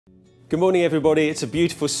Good morning, everybody. It's a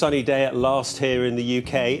beautiful sunny day at last here in the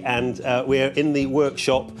UK, and we're in the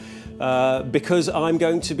workshop because I'm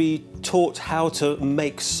going to be taught how to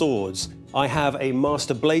make swords. I have a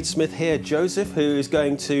master bladesmith here, Josef, who is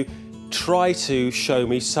going to try to show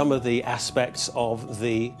me some of the aspects of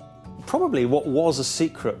the probably what was a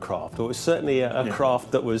secret craft, or it was certainly a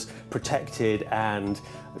craft that was protected and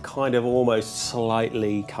kind of almost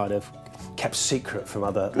slightly kind of kept secret from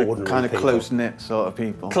other ordinary people. Kind of close-knit sort of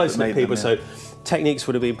people. Close-knit people, so techniques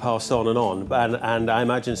would have been passed on, and I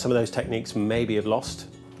imagine some of those techniques maybe have lost.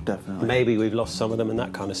 Definitely. Maybe we've lost some of them and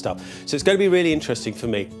that kind of stuff. So it's going to be really interesting for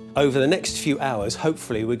me. Over the next few hours,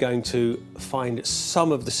 hopefully we're going to find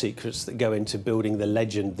some of the secrets that go into building the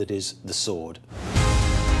legend that is the sword.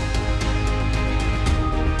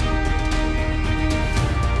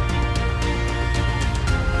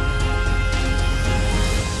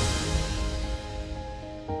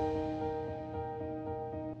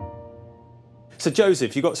 So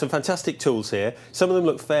Josef, you've got some fantastic tools here. Some of them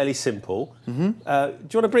look fairly simple. Do you want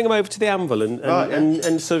to bring them over to the anvil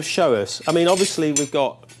and sort of show us? I mean, obviously we've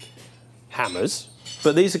got hammers,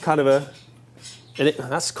 but these are kind of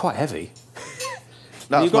that's quite heavy.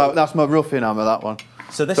 That's my roughing hammer, that one.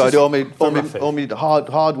 So this I is do all my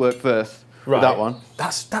hard work first with that one.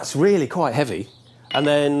 That's really quite heavy. And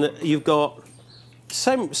then you've got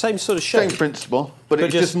same sort of shape. Same principle, but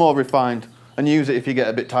it's just more refined. And use it if you get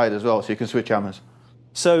a bit tired as well, so you can switch hammers.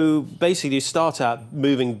 So basically you start out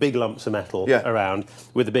moving big lumps of metal around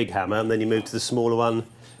with the big hammer, and then you move to the smaller one.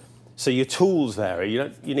 So your tools vary.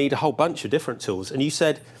 You need a whole bunch of different tools. And you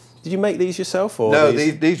said, did you make these yourself? Or no,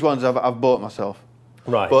 these ones I've bought myself.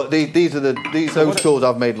 Right. But these are those tools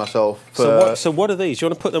I've made myself. So what are these? Do you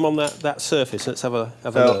want to put them on that surface? Let's have a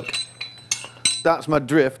look. That's my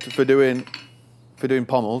drift for doing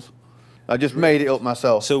pommels. I just made it up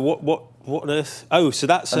myself. So what on earth? Oh, so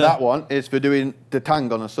that's... And that one is for doing the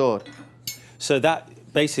tang on a sword. So that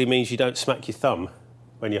basically means you don't smack your thumb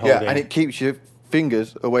when you're holding it. Yeah, and it keeps your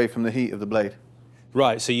fingers away from the heat of the blade.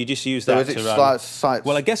 Right, so you just use that to run...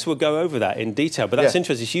 Well, I guess we'll go over that in detail, but that's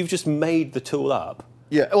interesting. So you've just made the tool up.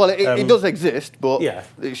 Yeah, well, it does exist, but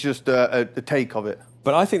it's just a take of it.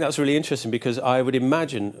 But I think that's really interesting because I would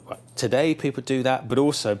imagine today people do that, but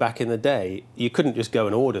also back in the day, you couldn't just go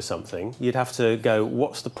and order something. You'd have to go,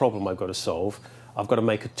 what's the problem I've got to solve? I've got to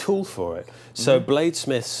make a tool for it. So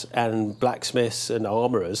bladesmiths and blacksmiths and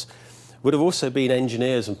armourers would have also been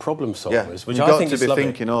engineers and problem solvers, which I think is lovely. You've got to be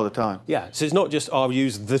thinking all the time. Yeah, so it's not just, I'll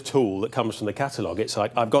use the tool that comes from the catalogue. It's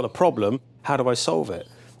like, I've got a problem, how do I solve it?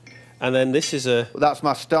 And then this is a... That's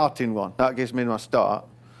my starting one. That gives me my start.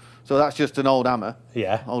 So that's just an old hammer,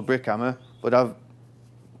 old brick hammer, but I've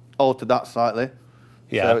altered that slightly,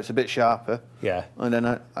 so it's a bit sharper. Yeah. And then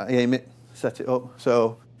I aim it, set it up.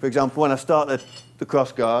 So, for example, when I start the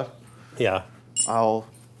cross guard, I'll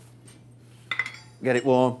get it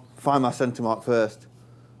warm, find my centre mark first,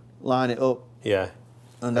 line it up,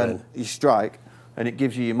 and then you strike, and it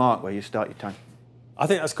gives you your mark where you start your tang. I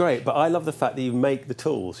think that's great, but I love the fact that you make the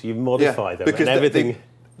tools, you modify them, because and everything.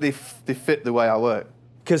 They fit the way I work.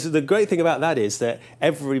 Because the great thing about that is that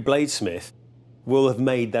every bladesmith will have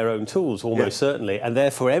made their own tools, almost certainly, and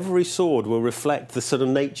therefore every sword will reflect the sort of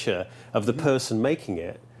nature of the person making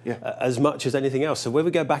it as much as anything else. So when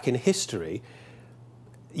we go back in history,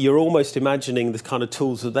 you're almost imagining the kind of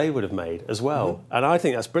tools that they would have made as well. And I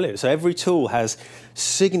think that's brilliant. So every tool has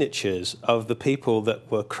signatures of the people that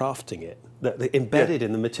were crafting it, that embedded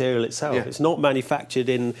in the material itself. It's not manufactured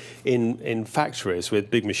in factories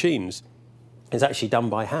with big machines. It's actually done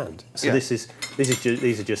by hand. So these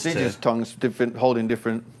are just tongs, holding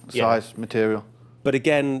different size material. But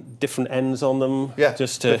again, different ends on them. Yeah.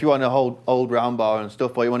 Just if you want to hold old round bar and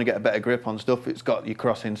stuff, or you want to get a better grip on stuff, it's got your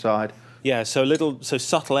cross inside. Yeah. So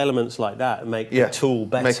subtle elements like that make the tool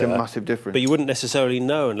better. Make a massive difference. But you wouldn't necessarily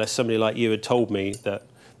know unless somebody like you had told me that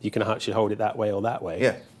you can actually hold it that way or that way.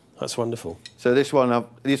 Yeah. That's wonderful. So this one I've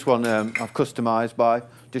customised by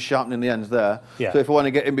just sharpening the ends there. Yeah. So if I want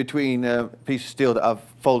to get in between a piece of steel that I've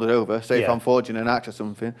folded over, say if I'm forging an axe or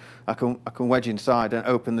something, I can wedge inside and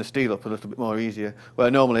open the steel up a little bit more easier,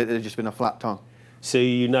 where normally it'd just been a flat tongue. So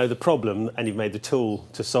you know the problem and you've made the tool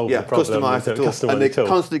to solve the problem. Customise the tool. And they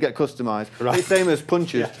constantly get customised. Right. It's the same as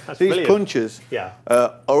punches. These punches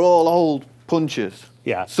are all old punches.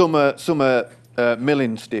 Yeah. Some are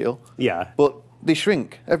milling steel. Yeah. But they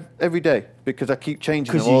shrink every day because I keep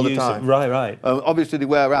changing them all the time. Right. Obviously they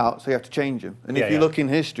wear out, so you have to change them. And if you look in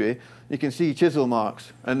history, you can see chisel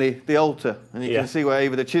marks, and they alter, and you can see where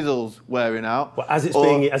either the chisel's wearing out, well, as it's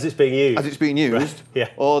being used,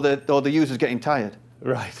 right. or the user's getting tired.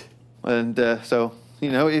 Right. And so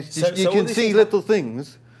you know, you can see little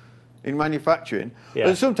things in manufacturing.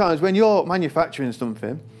 And sometimes when you're manufacturing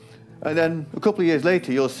something, and then a couple of years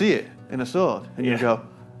later you'll see it in a sword, and you go,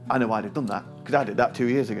 I know why they've done that, because I did that 2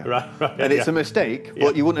 years ago. Right. And it's a mistake,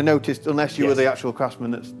 but you wouldn't have noticed unless you were the actual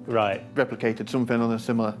craftsman that's replicated something on a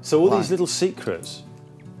similar So all these little secrets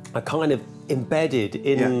are kind of embedded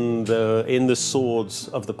in the swords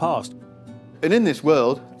of the past. And in this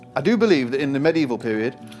world, I do believe that in the medieval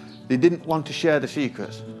period, they didn't want to share the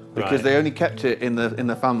secrets because they only kept it in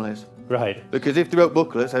the families. Right. Because if they wrote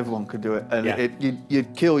booklets, everyone could do it, and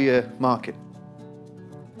you'd kill your market.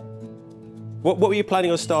 What were you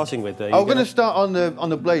planning on starting with? I'm going to start on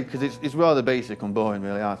the blade because it's rather basic and boring,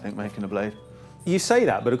 really. I think making a blade. You say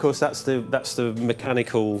that, but of course that's the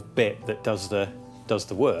mechanical bit that does the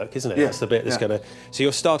work, isn't it? Yeah. That's the bit that's going to. So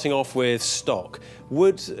you're starting off with stock.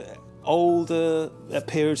 Would older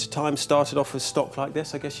periods of time started off with stock like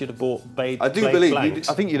this? I guess you'd have bought blade. I do believe.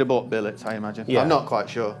 I think you'd have bought billets. I imagine. Yeah. I'm not quite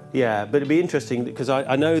sure. Yeah, but it'd be interesting because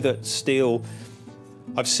I know that steel.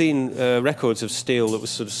 I've seen records of steel that was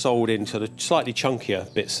sort of sold in sort of slightly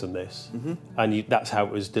chunkier bits than this, and that's how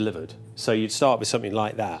it was delivered. So you'd start with something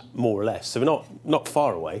like that, more or less. So we're not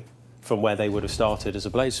far away from where they would have started as a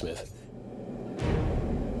bladesmith.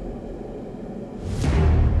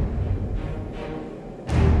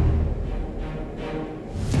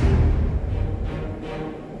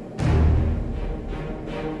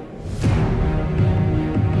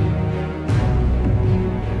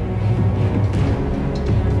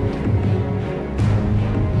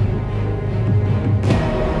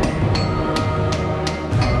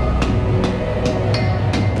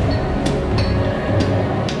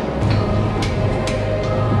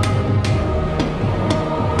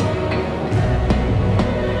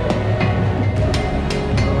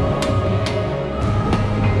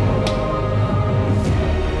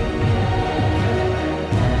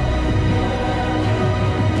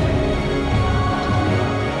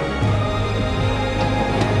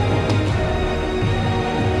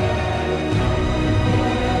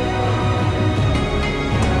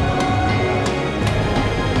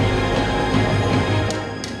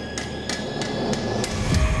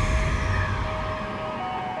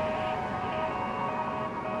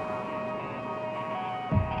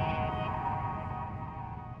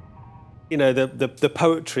 You know, the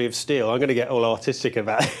poetry of steel, I'm going to get all artistic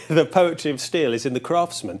about it. The poetry of steel is in the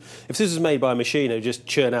craftsman. If this was made by a machine, it would just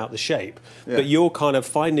churn out the shape. Yeah. But you're kind of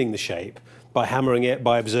finding the shape by hammering it,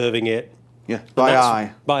 by observing it. Yeah, by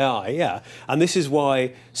eye. By eye, yeah. And this is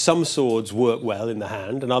why some swords work well in the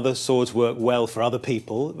hand and other swords work well for other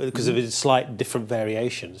people because of its slight different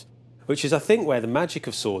variations, which is, I think, where the magic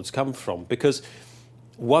of swords come from, because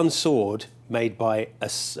one sword made by a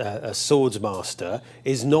swords master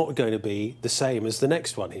is not going to be the same as the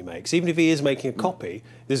next one he makes. Even if he is making a copy,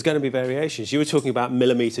 there's going to be variations. You were talking about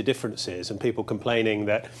millimetre differences and people complaining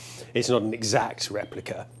that it's not an exact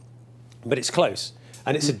replica, but it's close.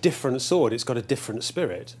 And it's a different sword, it's got a different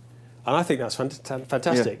spirit. And I think that's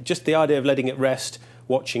fantastic. Yeah. Just the idea of letting it rest,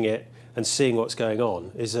 watching it, and seeing what's going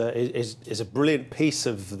on is a brilliant piece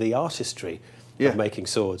of the artistry of making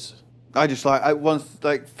swords. I just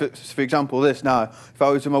for example, this now. If I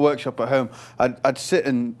was in my workshop at home, I'd sit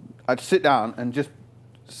down and just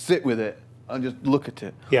sit with it and just look at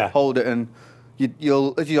it, hold it, and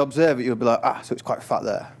you'll as you observe it, you'll be like, so it's quite fat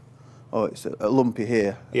there, or it's a lumpy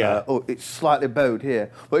here, or it's slightly bowed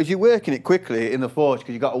here. But as you're working it quickly in the forge,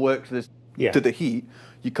 because you've got to work to this to the heat,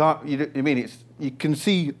 you can't. You can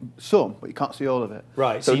see some, but you can't see all of it.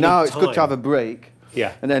 Right. So now it's good to have a break.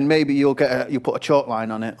 Yeah. And then maybe you'll put a chalk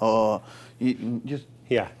line on it, or you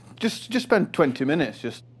just spend 20 minutes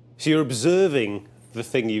just. So you're observing the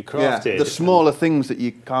thing you crafted. The smaller things that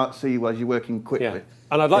you can't see while you're working quickly. Yeah.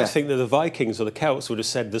 And I'd like to think that the Vikings or the Celts would have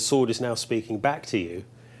said the sword is now speaking back to you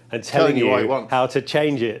and telling you how to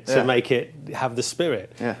change it to make it have the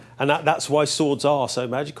spirit. Yeah. And that's why swords are so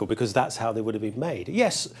magical, because that's how they would have been made.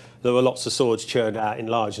 Yes, there were lots of swords churned out in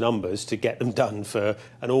large numbers to get them done for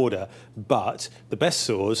an order, but the best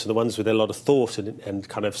swords, the ones with a lot of thought and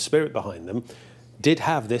kind of spirit behind them, did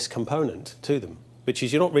have this component to them, which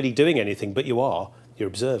is you're not really doing anything, but you're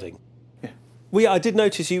observing. I did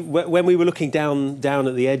notice you when we were looking down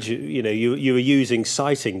at the edge. You were using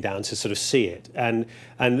sighting down to sort of see it, and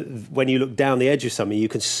when you look down the edge of something, you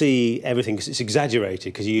can see everything because it's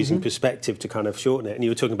exaggerated because you're using perspective to kind of shorten it. And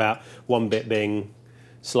you were talking about one bit being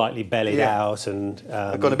slightly bellied out, and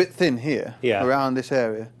I've gone a bit thin here around this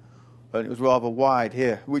area, and it was rather wide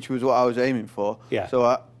here, which was what I was aiming for. Yeah.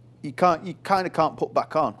 So you kind of can't put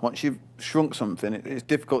back on once you've shrunk something. It's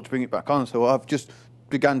difficult to bring it back on. So I've just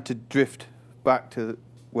began to drift back to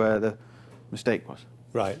where the mistake was.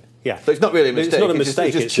 Right. Yeah. So it's not really a mistake. It's not a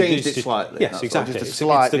mistake. It's just changed it slightly. Yes, exactly. Just a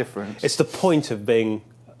slight difference. It's the point of being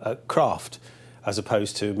a craft, as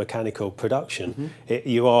opposed to mechanical production.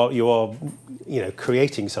 You are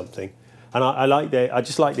creating something, and I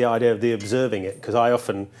just like the idea of the observing it, because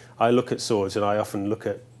I look at swords and I often look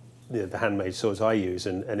at the handmade swords I use,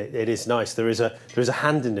 and it is nice. There is a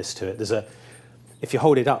handiness to it. If you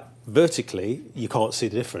hold it up vertically, you can't see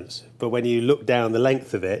the difference, but when you look down the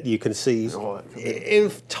length of it, you can see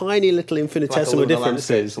tiny little infinitesimal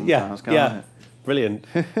differences. Yeah, brilliant.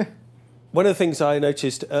 One of the things I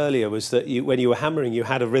noticed earlier was that when you were hammering, you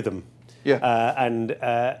had a rhythm. Yeah. And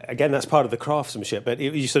again, that's part of the craftsmanship. But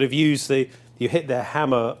you sort of you hit the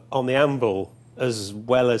hammer on the anvil as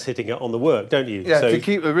well as hitting it on the work, don't you? Yeah, so, to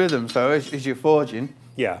keep the rhythm. So as you're forging.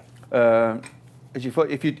 Yeah. If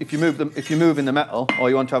you're moving the metal, or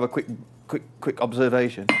you want to have a quick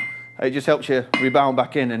observation, it just helps you rebound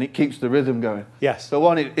back in, and it keeps the rhythm going. Yes. So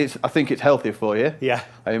one, I think it's healthier for you. Yeah.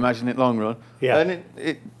 I imagine it long run. Yeah.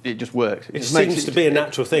 And it just works. It seems to be a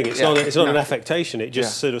natural thing. It's not an affectation. It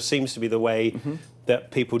just sort of seems to be the way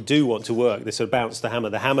that people do want to work. They sort of bounce the hammer.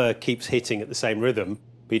 The hammer keeps hitting at the same rhythm,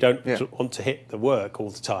 but you don't want to hit the work all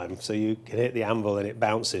the time. So you can hit the anvil and it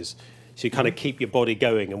bounces. So you kind of keep your body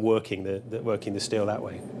going and working the steel that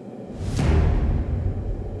way.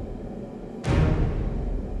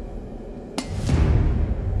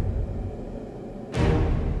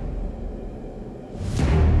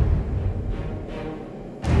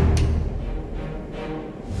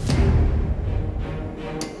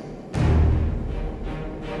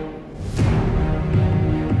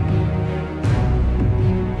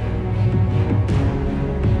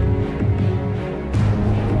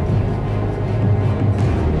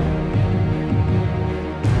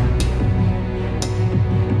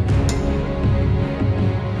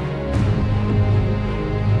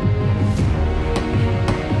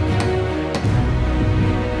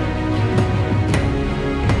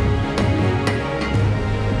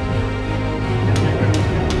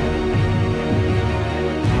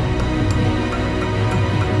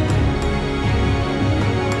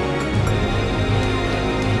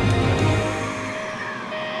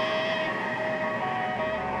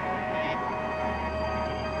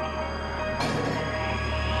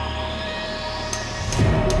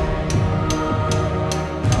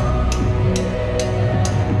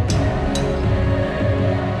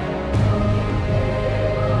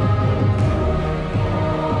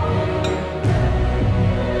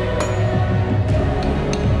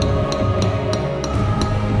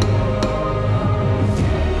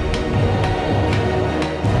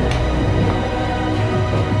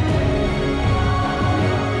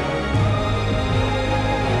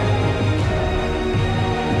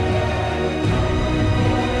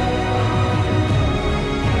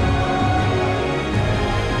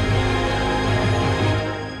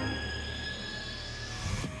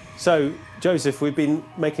 So, Joseph, we've been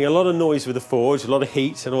making a lot of noise with the forge, a lot of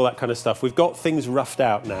heat and all that kind of stuff. We've got things roughed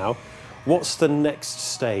out now. What's the next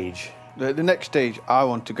stage? The next stage I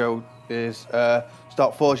want to go is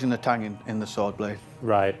start forging the tang in the sword blade.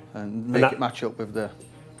 Right. And make it match up with the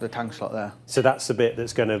tang slot there. So that's the bit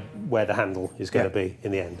that's going to, where the handle is going to be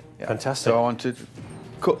in the end. Yeah. Fantastic. So I want to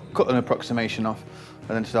cut an approximation off and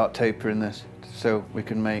then start tapering this so we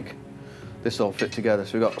can make this all fit together.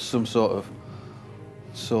 So we've got some sort of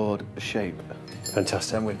sword shape.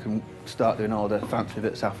 Fantastic. Then we can start doing all the fancy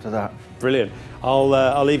bits after that. Brilliant.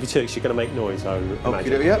 I'll leave you to it because you're going to make noise, I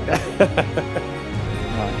imagine. Okay, yeah.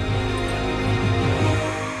 Right.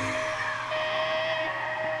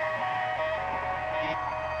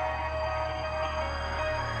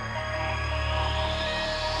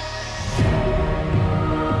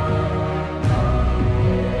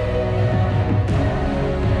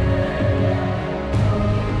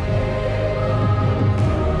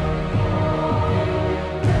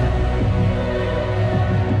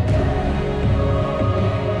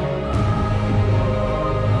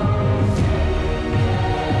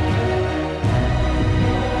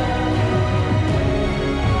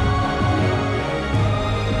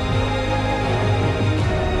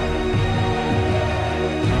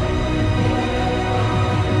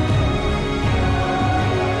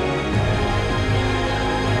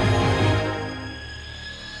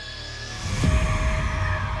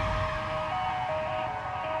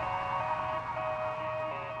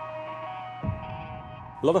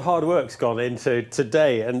 A lot of hard work's gone into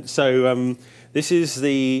today, and so this is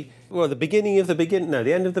the beginning of the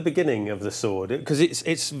the end of the beginning of the sword, because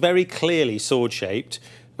it's very clearly sword shaped.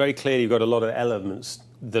 Very clearly, you've got a lot of elements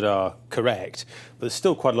that are correct, but there's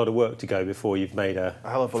still quite a lot of work to go before you've made a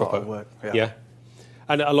hell of a lot of work. Yeah.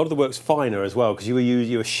 And a lot of the work's finer as well, because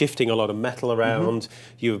you were shifting a lot of metal around,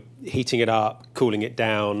 you were heating it up, cooling it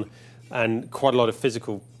down, and quite a lot of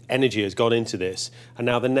physical energy has gone into this. And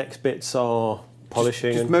now the next bits are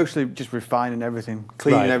polishing. Just mostly just refining everything,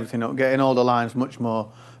 cleaning everything up, getting all the lines much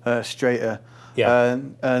more straighter. Yeah.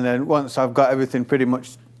 And then once I've got everything pretty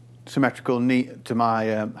much symmetrical, neat to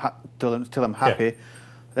my till I'm happy,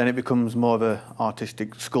 then it becomes more of a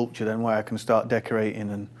artistic sculpture then, where I can start decorating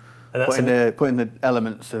and putting the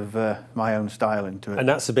elements of my own style into it. And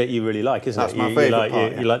that's the bit you really like, isn't it? That's my favourite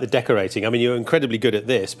part. You like the decorating. I mean, you're incredibly good at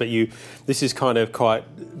this, but this is kind of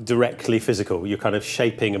quite directly physical. You're kind of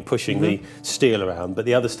shaping and pushing the steel around, but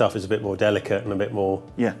the other stuff is a bit more delicate and a bit more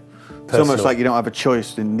personal. It's almost like you don't have a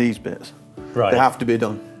choice in these bits. Right. They have to be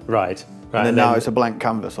done. Right. And then now it's a blank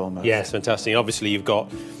canvas almost. Yes, fantastic. Obviously, you've got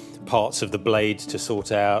parts of the blades to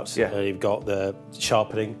sort out. Yeah. You've got the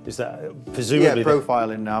sharpening. Is that presumably? Yeah,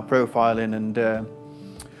 profiling now. Profiling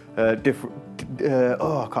and different.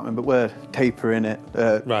 I can't remember the word. Taper in it.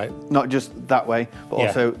 Right. Not just that way, but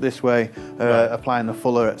also this way. Applying the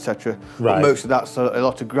fuller, etc. Right. But most of that's a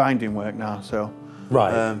lot of grinding work now. So.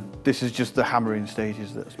 Right. This is just the hammering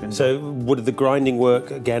stages that's been. So would the grinding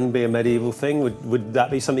work again be a medieval thing? Would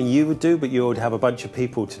that be something you would do, but you would have a bunch of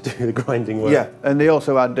people to do the grinding work? Yeah, and they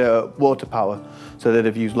also had water power, so they'd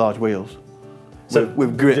have used large wheels. So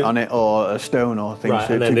with grit on it or a stone or things. Right,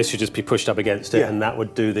 and then this would just be pushed up against it, and that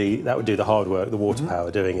would do the hard work, the water power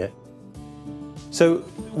doing it. So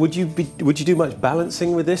would you do much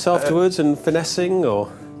balancing with this afterwards and finessing,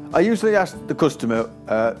 or? I usually ask the customer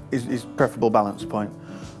his preferable balance point,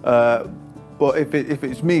 but if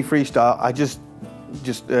it's me freestyle, I just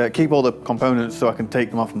keep all the components so I can take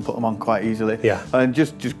them off and put them on quite easily. Yeah. And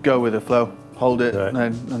just go with the flow, hold it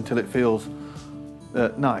until it feels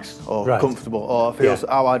nice or comfortable or feels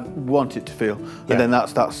how I want it to feel, and then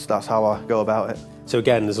that's how I go about it. So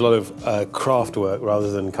again, there's a lot of craft work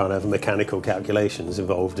rather than kind of mechanical calculations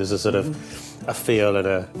involved. There's a sort of a feel and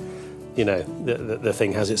a. You know, the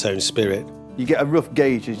thing has its own spirit. You get a rough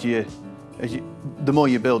gauge the more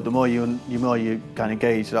you build, the more you kind of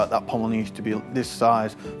gauge that pommel needs to be this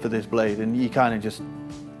size for this blade, and you kind of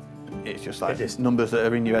it's just like numbers that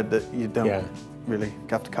are in your head that you don't really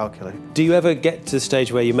have to calculate. Do you ever get to the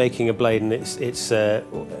stage where you're making a blade and it's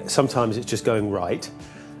sometimes it's just going right,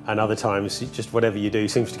 and other times just whatever you do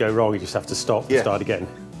seems to go wrong, you just have to stop and start again?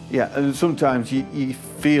 Yeah, and sometimes you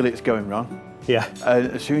feel it's going wrong. Yeah.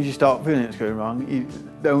 As soon as you start feeling it's going wrong, you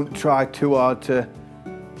don't try too hard to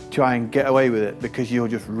try and get away with it, because you'll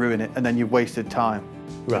just ruin it, and then you've wasted time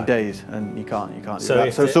and days, and you can't do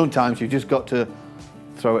that. So sometimes you've just got to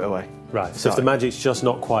throw it away. Right. So if the magic's just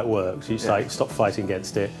not quite worked, you say stop fighting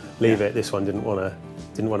against it, leave it. This one didn't want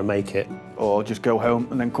to make it. Or just go home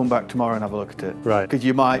and then come back tomorrow and have a look at it. Right. Because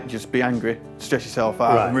you might just be angry, stress yourself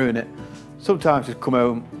out and ruin it. Sometimes just go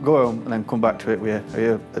home, and then come back to it with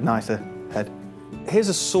a nicer head. Here's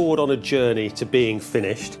a sword on a journey to being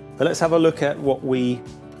finished. And let's have a look at what we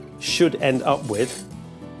should end up with.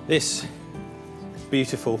 This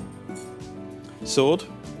beautiful sword.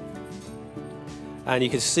 And you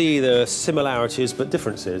can see the similarities but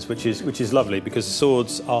differences, which is lovely, because the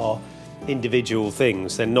swords are individual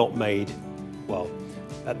things. They're not made, well,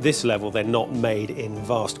 at this level, they're not made in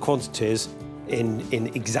vast quantities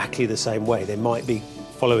in exactly the same way. They might be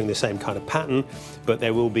following the same kind of pattern, but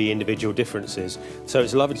there will be individual differences. So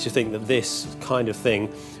it's lovely to think that this kind of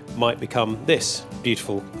thing might become this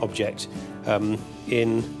beautiful object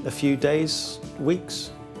in a few days,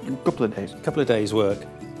 weeks? A couple of days. A couple of days' work.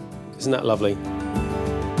 Isn't that lovely?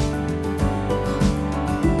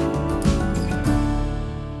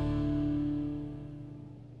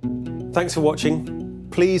 Thanks for watching.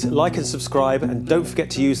 Please like and subscribe, and don't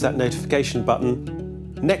forget to use that notification button.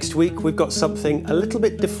 Next week, we've got something a little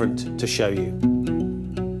bit different to show you.